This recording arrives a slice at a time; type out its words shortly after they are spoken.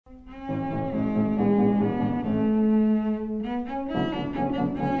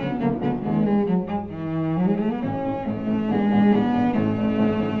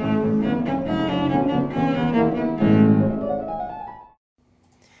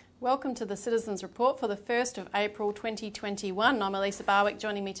Welcome to the Citizens Report for the 1st of April 2021. I'm Elisa Barwick.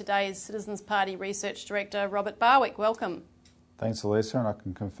 Joining me today is Citizens Party Research Director Robert Barwick. Welcome. Thanks, Elisa, and I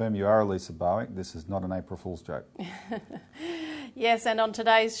can confirm you are Elisa Barwick. This is not an April Fool's joke. Yes, and on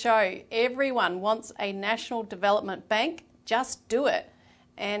today's show, everyone wants a national development bank. Just do it.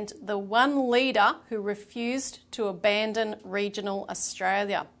 And the one leader who refused to abandon regional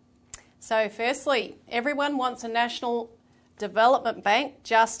Australia. So firstly, everyone wants a national development bank.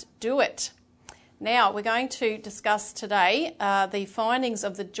 Just do it. Now, we're going to discuss today the findings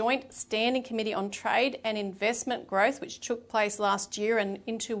of the Joint Standing Committee on Trade and Investment Growth, which took place last year and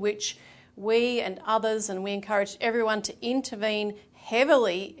into which we and others, and we encouraged everyone to intervene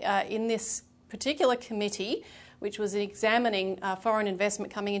heavily in this particular committee, which was examining foreign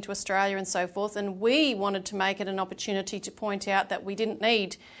investment coming into Australia and so forth. And we wanted to make it an opportunity to point out that we didn't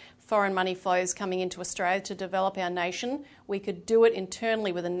need foreign money flows coming into Australia to develop our nation. We could do it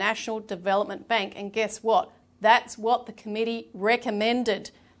internally with a national development bank. And guess what? That's what the committee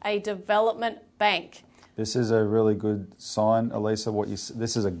recommended, a development bank. This is a really good sign, Elisa.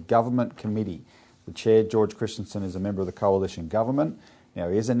 This is a government committee. The chair, George Christensen, is a member of the coalition government. Now,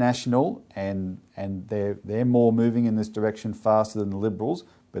 he is a national, and they're more moving in this direction faster than the Liberals,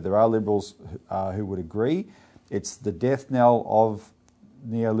 but there are Liberals who would agree. It's the death knell of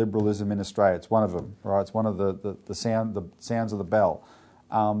neoliberalism in Australia. It's one of them, right? It's one of the sounds of the bell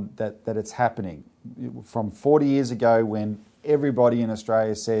that it's happening. From 40 years ago, when everybody in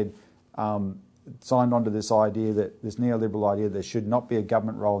Australia said, signed on to this idea, that this neoliberal idea, there should not be a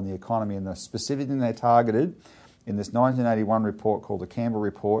government role in the economy, and the specific thing they targeted in this 1981 report called the Campbell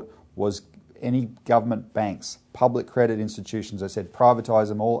Report was any government banks, public credit institutions. They said privatise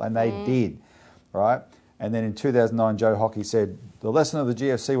them all, and they did, right? And then in 2009, Joe Hockey said the lesson of the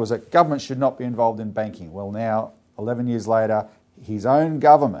GFC was that government should not be involved in banking. Well, now, 11 years later, his own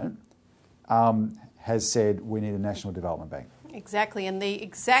government has said we need a national development bank. Exactly, and the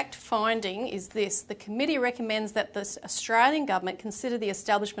exact finding is this. The committee recommends that the Australian government consider the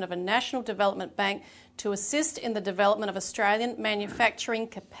establishment of a national development bank to assist in the development of Australian manufacturing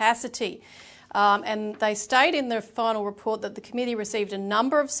capacity. And they state in their final report that the committee received a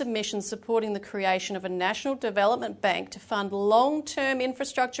number of submissions supporting the creation of a national development bank to fund long-term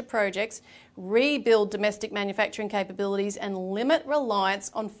infrastructure projects, rebuild domestic manufacturing capabilities and limit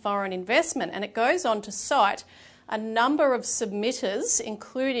reliance on foreign investment. And it goes on to cite a number of submitters,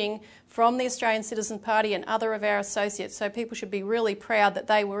 including from the Australian Citizen Party and other of our associates. So people should be really proud that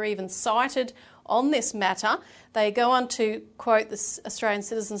they were even cited on this matter. They go on to quote the Australian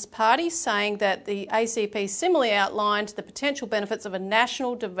Citizens Party, saying that the ACP similarly outlined the potential benefits of a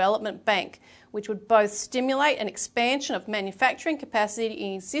national development bank, which would both stimulate an expansion of manufacturing capacity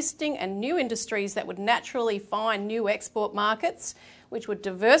in existing and new industries that would naturally find new export markets, which would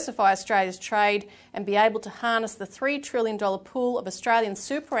diversify Australia's trade and be able to harness the $3 trillion pool of Australian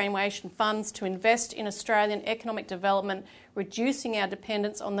superannuation funds to invest in Australian economic development, reducing our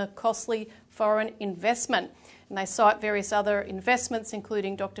dependence on the costly foreign investment. And they cite various other investments,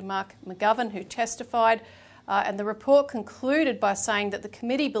 including Dr. Mark McGovern, who testified. And the report concluded by saying that the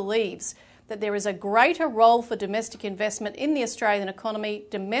committee believes that there is a greater role for domestic investment in the Australian economy.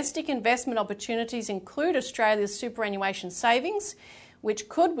 Domestic investment opportunities include Australia's superannuation savings, which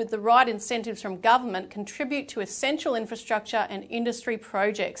could, with the right incentives from government, contribute to essential infrastructure and industry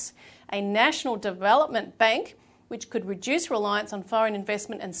projects. A national development bank, which could reduce reliance on foreign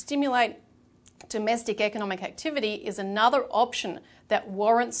investment and stimulate domestic economic activity, is another option that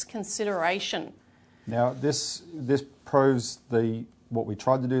warrants consideration. Now, this proves what we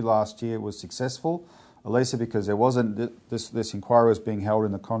tried to do last year was successful, Elisa, because there wasn't this inquiry was being held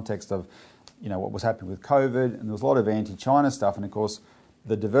in the context of what was happening with COVID, and there was a lot of anti-China stuff, and of course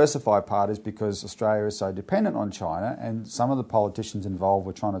the diversified part is because Australia is so dependent on China, and some of the politicians involved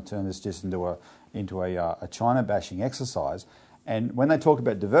were trying to turn this just into a China bashing exercise. And when they talk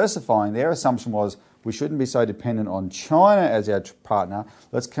about diversifying, their assumption was we shouldn't be so dependent on China as our partner.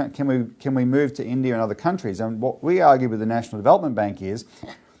 Can we move to India and other countries? And what we argue with the National Development Bank is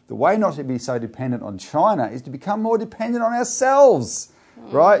the way not to be so dependent on China is to become more dependent on ourselves,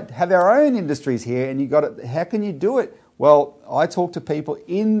 right? Have our own industries here, and how can you do it? Well, I talk to people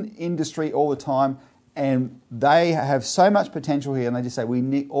in industry all the time, and they have so much potential here, and they just say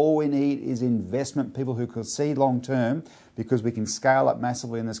all we need is investment, people who can see long term, because we can scale up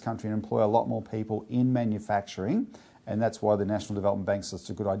massively in this country and employ a lot more people in manufacturing, and that's why the National Development Bank says it's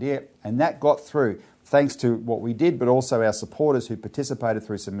a good idea. And that got through thanks to what we did, but also our supporters who participated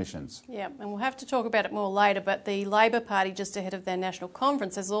through submissions. Yeah, and we'll have to talk about it more later, but the Labor Party, just ahead of their national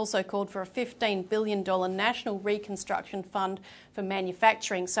conference, has also called for a $15 billion national reconstruction fund for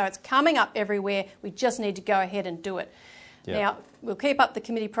manufacturing. So it's coming up everywhere. We just need to go ahead and do it. Yep. Now, we'll keep up the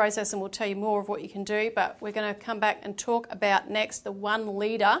committee process and we'll tell you more of what you can do, but we're going to come back and talk about next the one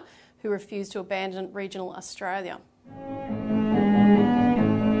leader who refused to abandon regional Australia.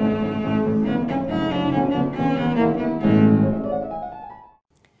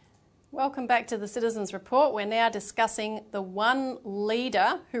 Welcome back to the Citizens Report. We're now discussing the one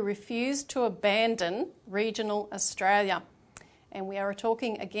leader who refused to abandon regional Australia. And we are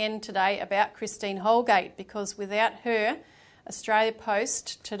talking again today about Christine Holgate, because without her, Australia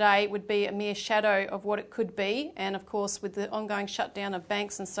Post today would be a mere shadow of what it could be. And of course, with the ongoing shutdown of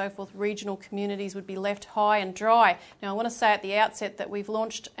banks and so forth, regional communities would be left high and dry. Now, I want to say at the outset that we've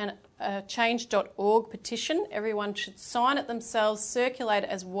launched a change.org petition. Everyone should sign it themselves, circulate it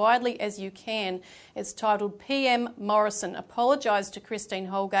as widely as you can. It's titled PM Morrison Apologise to Christine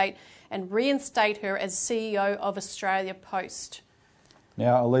Holgate and reinstate her as CEO of Australia Post.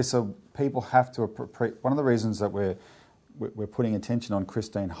 Now, Elisa, people have to... One of the reasons that we're putting attention on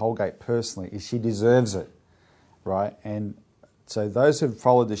Christine Holgate personally is she deserves it, right? And so those who've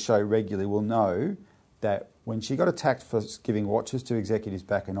followed the show regularly will know that when she got attacked for giving watches to executives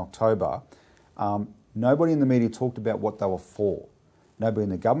back in October, nobody in the media talked about what they were for. Nobody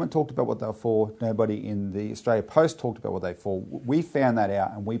in the government talked about what they were for. Nobody in the Australia Post talked about what they were for. We found that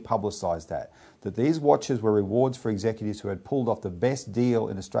out and we publicised that these watches were rewards for executives who had pulled off the best deal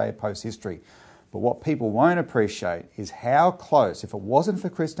in Australia Post history. But what people won't appreciate is how close, if it wasn't for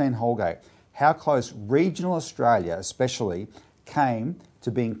Christine Holgate, how close regional Australia especially came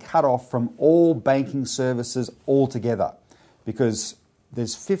to being cut off from all banking services altogether. Because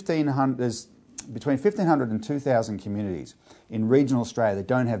there's between 1,500 and 2,000 communities in regional Australia that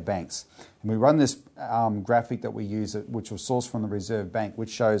don't have banks. And we run this graphic that we use, which was sourced from the Reserve Bank,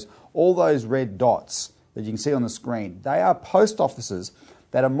 which shows all those red dots that you can see on the screen. They are post offices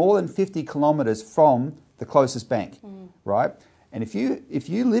that are more than 50 kilometres from the closest bank, right? And if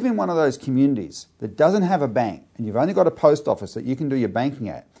you live in one of those communities that doesn't have a bank and you've only got a post office that you can do your banking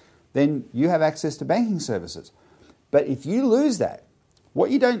at, then you have access to banking services. But if you lose that,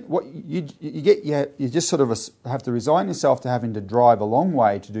 you just sort of have to resign yourself to having to drive a long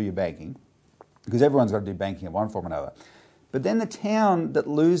way to do your banking, because everyone's got to do banking in one form or another. But then the town that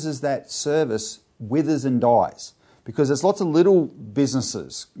loses that service withers and dies, because there's lots of little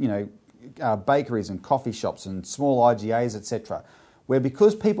businesses, bakeries and coffee shops and small IGAs, etc., where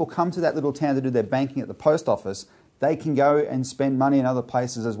because people come to that little town to do their banking at the post office, they can go and spend money in other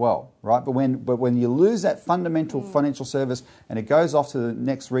places as well, right? But when you lose that fundamental financial service and it goes off to the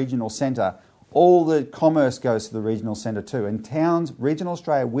next regional centre, all the commerce goes to the regional centre too. And regional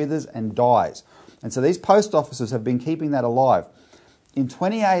Australia withers and dies. And so these post offices have been keeping that alive. In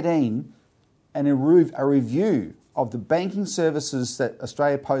 2018, a review of the banking services that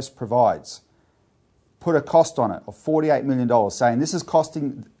Australia Post provides put a cost on it of $48 million, saying this is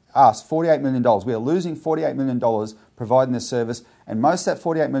costing us $48 million. We are losing $48 million providing this service, and most of that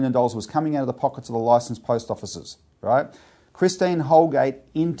 $48 million was coming out of the pockets of the licensed post offices, right? Christine Holgate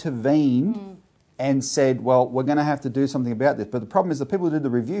intervened and said, well, we're going to have to do something about this. But the problem is the people who did the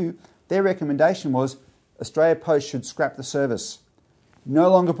review, their recommendation was Australia Post should scrap the service, no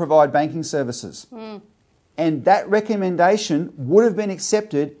longer provide banking services. And that recommendation would have been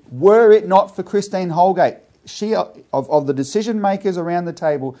accepted were it not for Christine Holgate. She, of the decision makers around the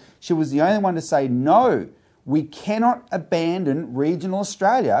table, she was the only one to say, no, we cannot abandon regional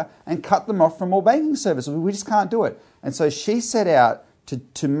Australia and cut them off from all banking services. We just can't do it. And so she set out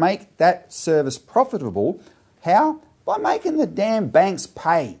to make that service profitable. How? By making the damn banks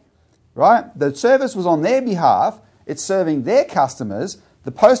pay, right? The service was on their behalf. It's serving their customers.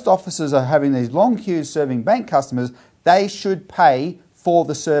 The post offices are having these long queues serving bank customers. They should pay for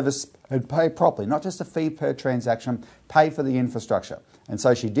the service and pay properly, not just a fee per transaction, pay for the infrastructure. And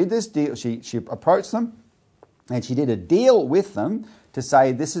so she did this deal, she approached them and she did a deal with them to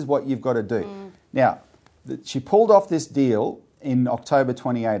say, this is what you've got to do. Now, she pulled off this deal in October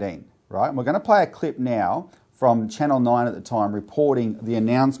 2018, right? And we're going to play a clip now from Channel 9 at the time reporting the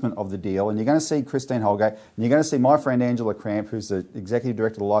announcement of the deal. And you're going to see Christine Holgate, and you're going to see my friend Angela Cramp, who's the Executive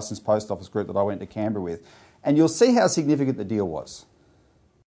Director of the Licensed Post Office Group that I went to Canberra with. And you'll see how significant the deal was.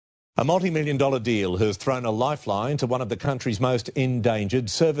 A multi-million-dollar deal has thrown a lifeline to one of the country's most endangered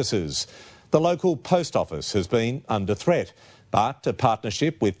services. The local post office has been under threat, but a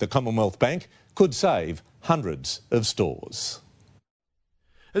partnership with the Commonwealth Bank could save hundreds of stores.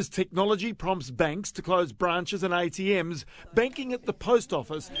 As technology prompts banks to close branches and ATMs, banking at the post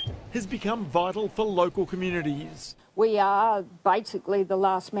office has become vital for local communities. We are basically the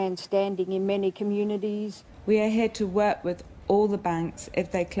last man standing in many communities. We are here to work with all the banks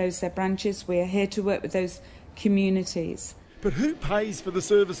if they close their branches. We are here to work with those communities. But who pays for the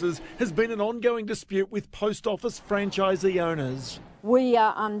services has been an ongoing dispute with post office franchisee owners. We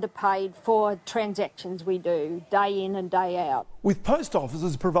are underpaid for transactions we do, day in and day out. With post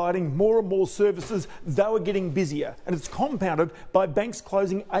offices providing more and more services, they were getting busier, and it's compounded by banks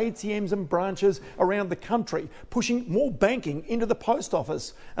closing ATMs and branches around the country, pushing more banking into the post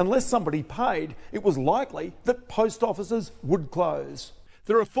office. Unless somebody paid, it was likely that post offices would close.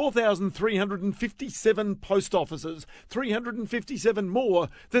 There are 4,357 post offices, 357 more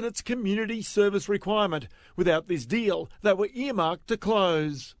than its community service requirement. Without this deal, they were earmarked to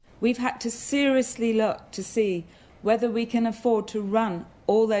close. We've had to seriously look to see whether we can afford to run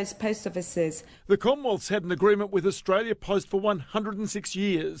all those post offices. The Commonwealth's had an agreement with Australia Post for 106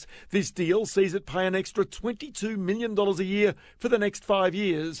 years. This deal sees it pay an extra $22 million a year for the next 5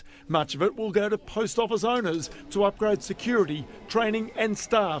 years. Much of it will go to post office owners to upgrade security, training and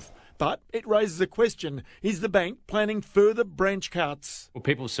staff. But it raises a question. Is the bank planning further branch cuts? Well,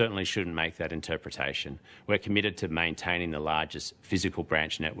 people certainly shouldn't make that interpretation. We're committed to maintaining the largest physical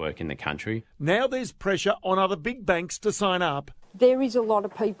branch network in the country. Now there's pressure on other big banks to sign up. There is a lot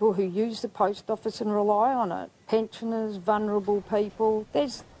of people who use the post office and rely on it. Pensioners, vulnerable people.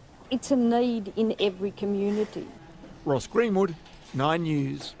 It's a need in every community. Ross Greenwood, 9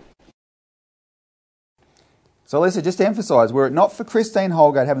 News. So Lisa, just to emphasise, were it not for Christine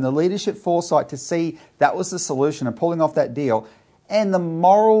Holgate having the leadership foresight to see that was the solution and pulling off that deal, and the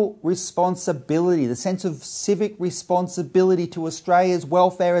moral responsibility, the sense of civic responsibility to Australia's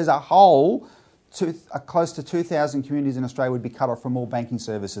welfare as a whole, close to 2,000 communities in Australia would be cut off from all banking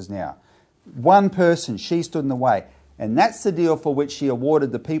services now. One person, she stood in the way. And that's the deal for which she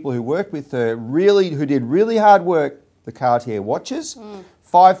awarded the people who worked with her, who did really hard work, the Cartier watches,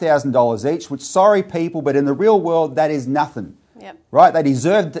 $5,000 each, which, sorry people, but in the real world, that is nothing. Yep. Right? They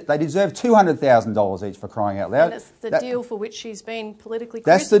deserve $200,000 each, for crying out loud. And it's the deal for which she's been politically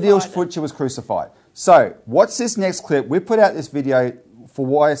crucified. That's the deal for which she was crucified. So, what's this next clip? We put out this video for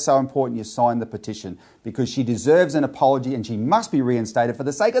why it's so important you sign the petition, because she deserves an apology and she must be reinstated for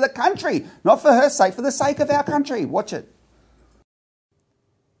the sake of the country, not for her sake, for the sake of our country. Watch it.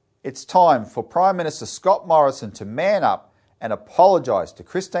 It's time for Prime Minister Scott Morrison to man up and apologise to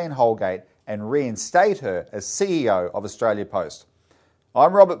Christine Holgate and reinstate her as CEO of Australia Post.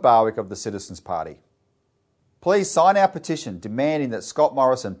 I'm Robert Barwick of the Citizens Party. Please sign our petition demanding that Scott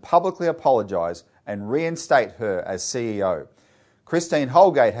Morrison publicly apologise and reinstate her as CEO. Christine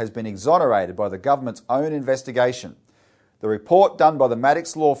Holgate has been exonerated by the government's own investigation. The report done by the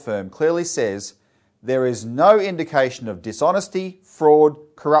Maddox law firm clearly says there is no indication of dishonesty, fraud,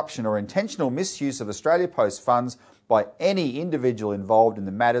 corruption or intentional misuse of Australia Post funds by any individual involved in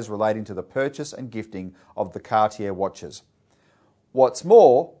the matters relating to the purchase and gifting of the Cartier watches. What's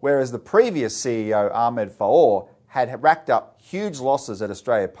more, whereas the previous CEO, Ahmed Fahour, had racked up huge losses at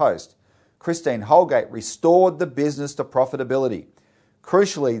Australia Post, Christine Holgate restored the business to profitability.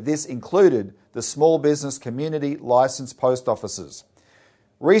 Crucially, this included the small business community licensed post offices.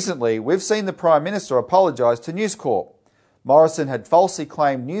 Recently, we've seen the Prime Minister apologise to News Corp. Morrison had falsely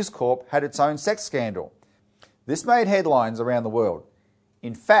claimed News Corp had its own sex scandal. This made headlines around the world.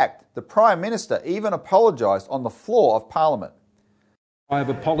 In fact, the Prime Minister even apologised on the floor of Parliament. I have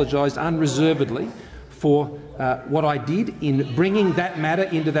apologised unreservedly for what I did in bringing that matter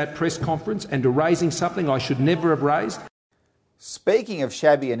into that press conference and to raising something I should never have raised. Speaking of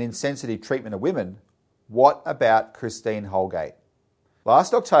shabby and insensitive treatment of women, what about Christine Holgate?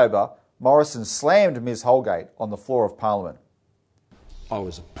 Last October, Morrison slammed Ms Holgate on the floor of Parliament. I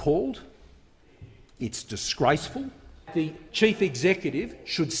was appalled. It's disgraceful. The Chief Executive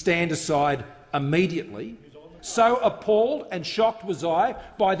should stand aside immediately. So appalled and shocked was I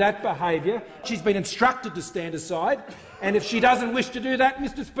by that behaviour. She's been instructed to stand aside, and if she doesn't wish to do that,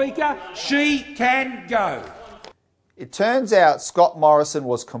 Mr Speaker, she can go. It turns out Scott Morrison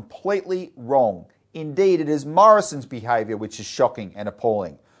was completely wrong. Indeed, it is Morrison's behaviour which is shocking and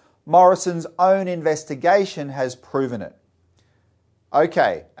appalling. Morrison's own investigation has proven it.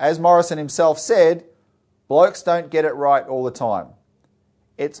 OK, as Morrison himself said, blokes don't get it right all the time.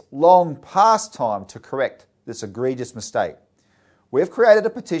 It's long past time to correct this egregious mistake. We've created a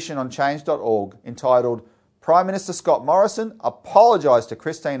petition on change.org entitled Prime Minister Scott Morrison apologise to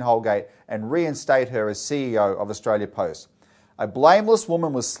Christine Holgate and reinstate her as CEO of Australia Post. A blameless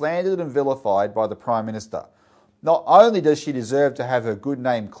woman was slandered and vilified by the Prime Minister. Not only does she deserve to have her good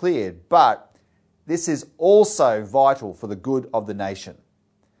name cleared, but this is also vital for the good of the nation.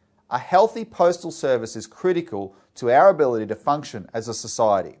 A healthy postal service is critical to our ability to function as a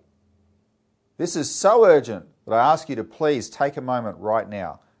society. This is so urgent that I ask you to please take a moment right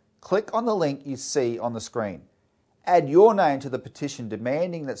now. Click on the link you see on the screen. Add your name to the petition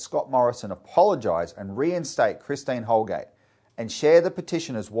demanding that Scott Morrison apologise and reinstate Christine Holgate, and share the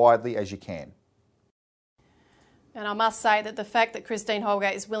petition as widely as you can. And I must say that the fact that Christine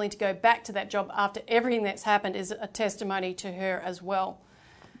Holgate is willing to go back to that job after everything that's happened is a testimony to her as well.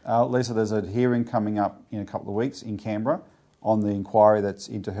 Lisa, there's a hearing coming up in a couple of weeks in Canberra on the inquiry that's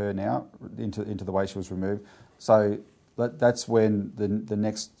into her now, into the way she was removed. So that's when the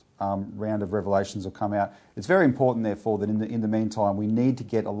next round of revelations will come out. It's very important, therefore, that in the meantime, we need to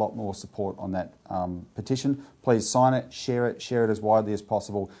get a lot more support on that petition. Please sign it, share it as widely as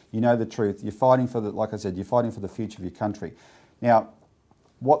possible. You know the truth. You're fighting for like I said, you're fighting for the future of your country. Now,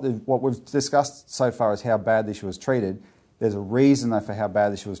 what we've discussed so far is how badly she was treated. There's a reason, though, for how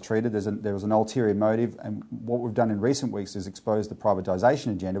badly she was treated. There was an ulterior motive, and what we've done in recent weeks is expose the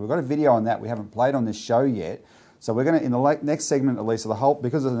privatisation agenda. We've got a video on that we haven't played on this show yet. So we're going to, in the next segment, Elisa,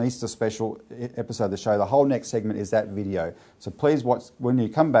 because it's an Easter special episode of the show, the whole next segment is that video. So please watch, when you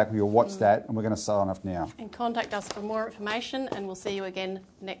come back, you'll watch that, and we're going to sign off now. And contact us for more information, and we'll see you again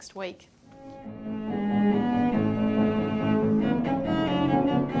next week.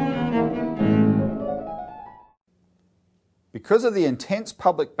 Because of the intense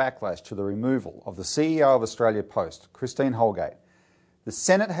public backlash to the removal of the CEO of Australia Post, Christine Holgate, the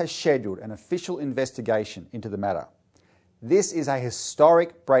Senate has scheduled an official investigation into the matter. This is a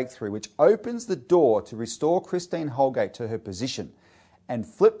historic breakthrough which opens the door to restore Christine Holgate to her position and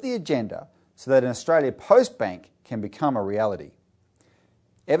flip the agenda so that an Australia Post Bank can become a reality.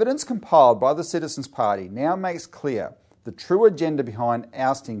 Evidence compiled by the Citizens Party now makes clear the true agenda behind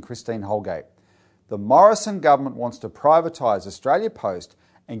ousting Christine Holgate. The Morrison government wants to privatise Australia Post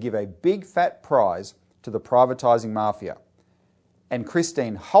and give a big fat prize to the privatising mafia. And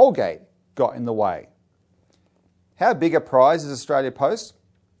Christine Holgate got in the way. How big a prize is Australia Post?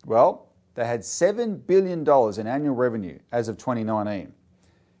 Well, they had $7 billion in annual revenue as of 2019.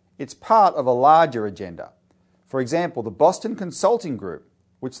 It's part of a larger agenda. For example, the Boston Consulting Group,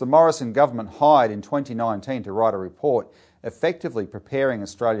 which the Morrison government hired in 2019 to write a report effectively preparing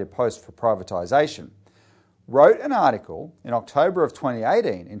Australia Post for privatisation, wrote an article in October of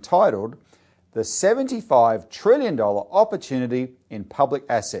 2018 entitled "The $75 trillion Opportunity in Public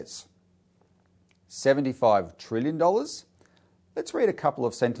Assets." $75 trillion? Let's read a couple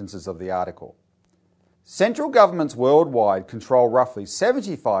of sentences of the article. Central governments worldwide control roughly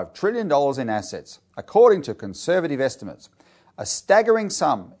 $75 trillion in assets, according to conservative estimates, a staggering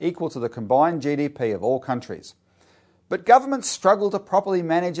sum equal to the combined GDP of all countries. But governments struggle to properly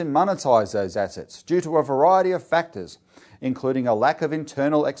manage and monetize those assets due to a variety of factors, including a lack of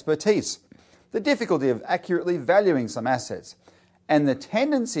internal expertise, the difficulty of accurately valuing some assets, and the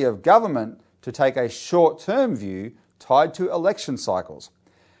tendency of government to take a short-term view tied to election cycles.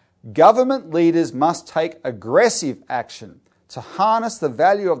 Government leaders must take aggressive action to harness the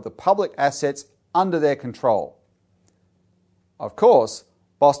value of the public assets under their control. Of course,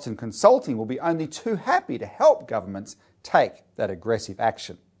 Boston Consulting will be only too happy to help governments take that aggressive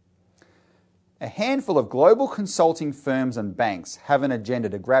action. A handful of global consulting firms and banks have an agenda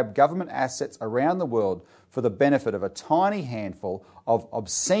to grab government assets around the world for the benefit of a tiny handful of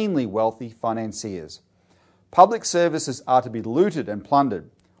obscenely wealthy financiers. Public services are to be looted and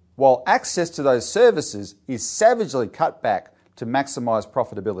plundered, while access to those services is savagely cut back to maximise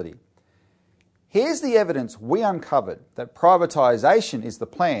profitability. Here's the evidence we uncovered that privatisation is the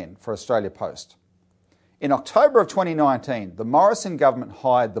plan for Australia Post. In October of 2019, the Morrison government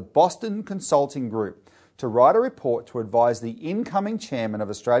hired the Boston Consulting Group to write a report to advise the incoming chairman of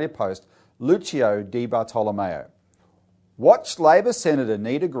Australia Post, Lucio Di Bartolomeo. Watch Labor Senator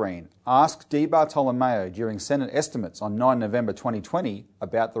Nita Green ask Di Bartolomeo during Senate estimates on 9 November 2020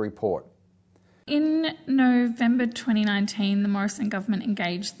 about the report. In November 2019, the Morrison government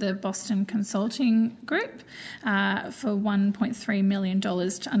engaged the Boston Consulting Group for $1.3 million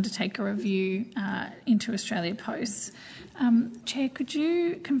to undertake a review into Australia Post. Chair, could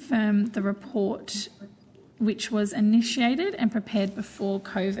you confirm the report, which was initiated and prepared before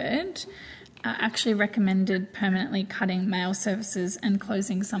COVID, actually recommended permanently cutting mail services and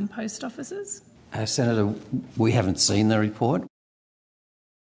closing some post offices? Senator, we haven't seen the report.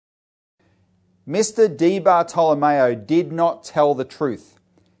 Mr. Di Bartolomeo did not tell the truth.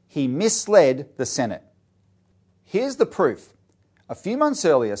 He misled the Senate. Here's the proof. A few months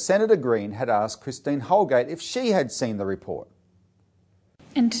earlier, Senator Green had asked Christine Holgate if she had seen the report.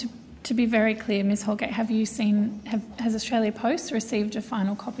 And to be very clear, Ms Holgate, has Australia Post received a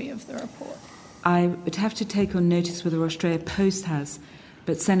final copy of the report? I would have to take on notice whether Australia Post has,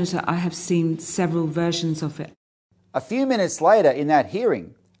 but Senator, I have seen several versions of it. A few minutes later in that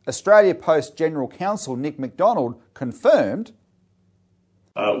hearing, Australia Post General Counsel Nick MacDonald confirmed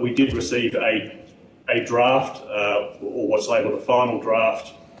we did receive a draft, or what's labelled a final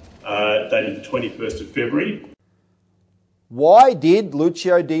draft, dated the 21st of February. Why did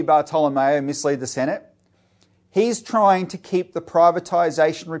Lucio Di Bartolomeo mislead the Senate? He's trying to keep the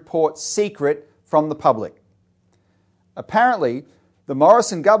privatisation report secret from the public. Apparently, the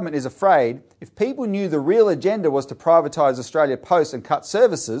Morrison government is afraid if people knew the real agenda was to privatise Australia Post and cut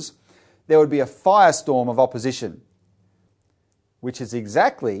services, there would be a firestorm of opposition, which is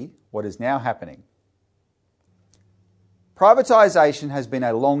exactly what is now happening. Privatisation has been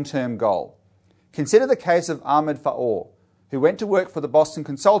a long-term goal. Consider the case of Ahmed Fahour, who went to work for the Boston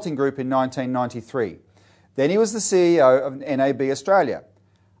Consulting Group in 1993. Then he was the CEO of NAB Australia.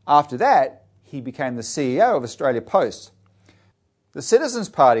 After that, he became the CEO of Australia Post. The Citizens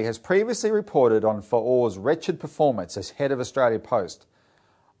Party has previously reported on Fahour's wretched performance as head of Australia Post.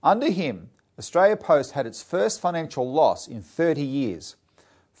 Under him, Australia Post had its first financial loss in 30 years.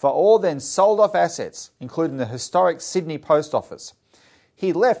 Fahour then sold off assets, including the historic Sydney Post Office.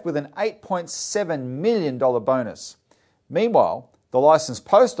 He left with an $8.7 million bonus. Meanwhile, the licensed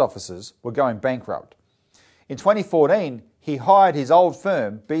post offices were going bankrupt. In 2014, he hired his old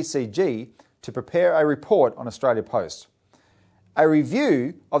firm, BCG, to prepare a report on Australia Post. A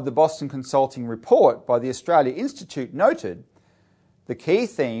review of the Boston Consulting report by the Australia Institute noted, the key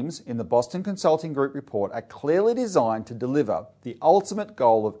themes in the Boston Consulting Group report are clearly designed to deliver the ultimate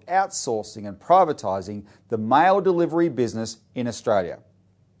goal of outsourcing and privatising the mail delivery business in Australia.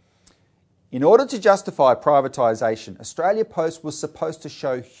 In order to justify privatisation, Australia Post was supposed to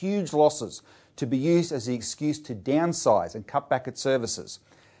show huge losses to be used as the excuse to downsize and cut back its services.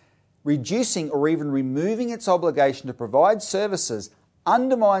 Reducing or even removing its obligation to provide services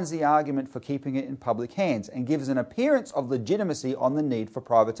undermines the argument for keeping it in public hands and gives an appearance of legitimacy on the need for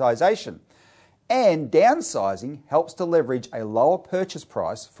privatisation. And downsizing helps to leverage a lower purchase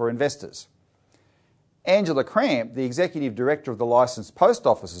price for investors. Angela Cramp, the Executive Director of the Licensed Post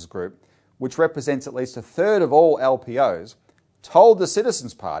Offices Group, which represents at least a third of all LPOs, told the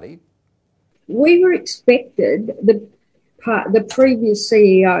Citizens Party, "We were expected, the previous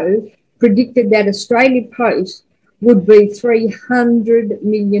CEO predicted that Australia Post would be $300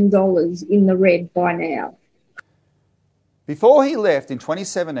 million in the red by now." Before he left in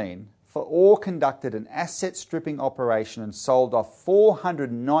 2017, Fahour conducted an asset stripping operation and sold off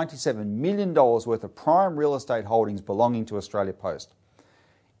 $497 million worth of prime real estate holdings belonging to Australia Post.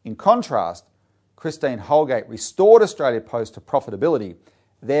 In contrast, Christine Holgate restored Australia Post to profitability,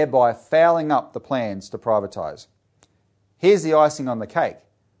 thereby fouling up the plans to privatise. Here's the icing on the cake.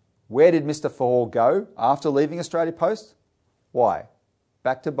 Where did Mr. Fahour go after leaving Australia Post? Why?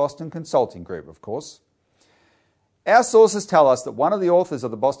 Back to Boston Consulting Group, of course. Our sources tell us that one of the authors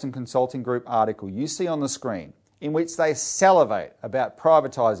of the Boston Consulting Group article you see on the screen, in which they salivate about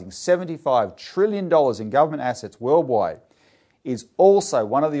privatising $75 trillion in government assets worldwide, is also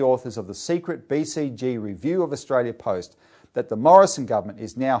one of the authors of the secret BCG review of Australia Post that the Morrison government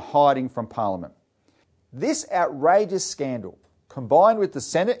is now hiding from Parliament. This outrageous scandal, combined with the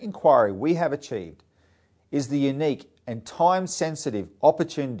Senate inquiry we have achieved, is the unique and time-sensitive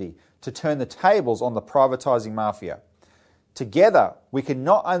opportunity to turn the tables on the privatising mafia. Together, we can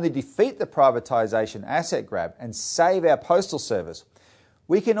not only defeat the privatisation asset grab and save our postal service,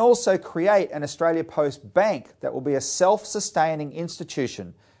 we can also create an Australia Post bank that will be a self-sustaining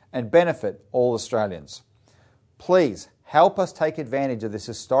institution and benefit all Australians. Please help us take advantage of this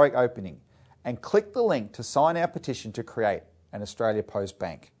historic opening and click the link to sign our petition to create an Australia Post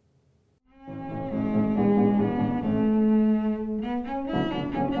bank.